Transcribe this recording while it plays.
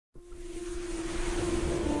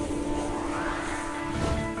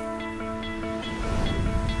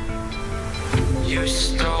You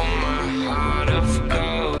stole my heart of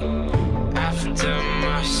gold after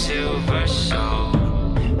my silver soul.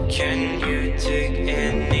 Can you dig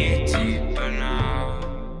any deeper now?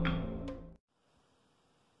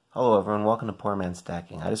 Hello everyone, welcome to Poor Man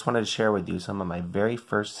Stacking. I just wanted to share with you some of my very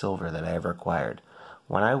first silver that I ever acquired.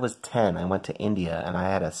 When I was 10, I went to India and I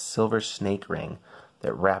had a silver snake ring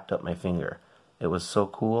that wrapped up my finger. It was so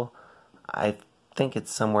cool. I think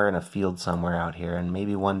it's somewhere in a field somewhere out here, and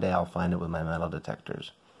maybe one day I'll find it with my metal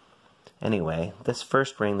detectors. Anyway, this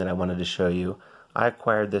first ring that I wanted to show you, I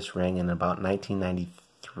acquired this ring in about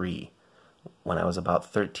 1993 when I was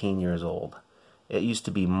about 13 years old. It used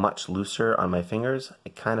to be much looser on my fingers.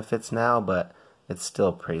 It kind of fits now, but it's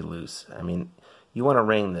still pretty loose. I mean, you want a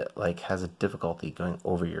ring that has a difficulty going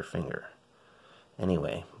over your finger.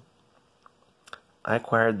 Anyway, I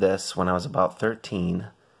acquired this when I was about 13,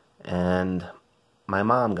 and my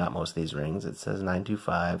mom got most of these rings. It says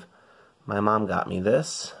 925. My mom got me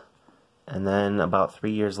this, and then about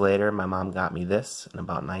 3 years later, my mom got me this in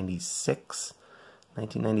about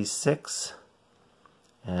 1996.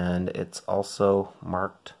 And it's also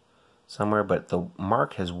marked somewhere, but the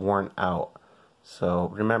mark has worn out.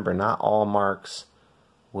 So remember, not all marks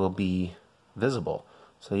will be visible.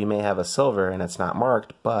 So you may have a silver and it's not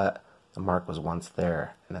marked, but the mark was once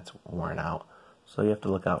there and it's worn out. So you have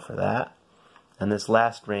to look out for that. And this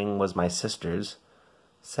last ring was my sister's.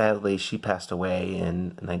 Sadly, she passed away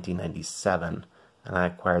in 1997, and I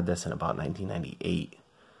acquired this in about 1998.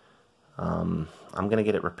 I'm going to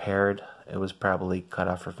get it repaired. It was probably cut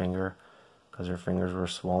off her finger because her fingers were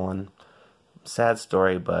swollen. Sad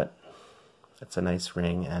story, but it's a nice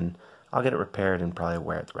ring, and I'll get it repaired and probably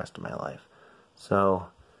wear it the rest of my life. So,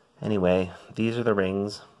 anyway, these are the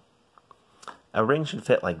rings. A ring should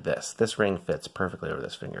fit like this. This ring fits perfectly over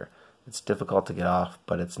this finger. It's difficult to get off,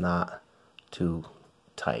 but it's not too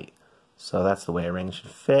tight. So that's the way a ring should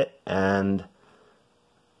fit, and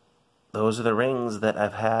those are the rings that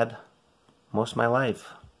I've had most of my life.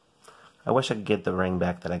 I wish I could get the ring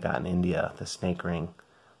back that I got in India, the snake ring.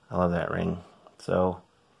 I love that ring. So,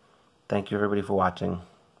 thank you everybody for watching.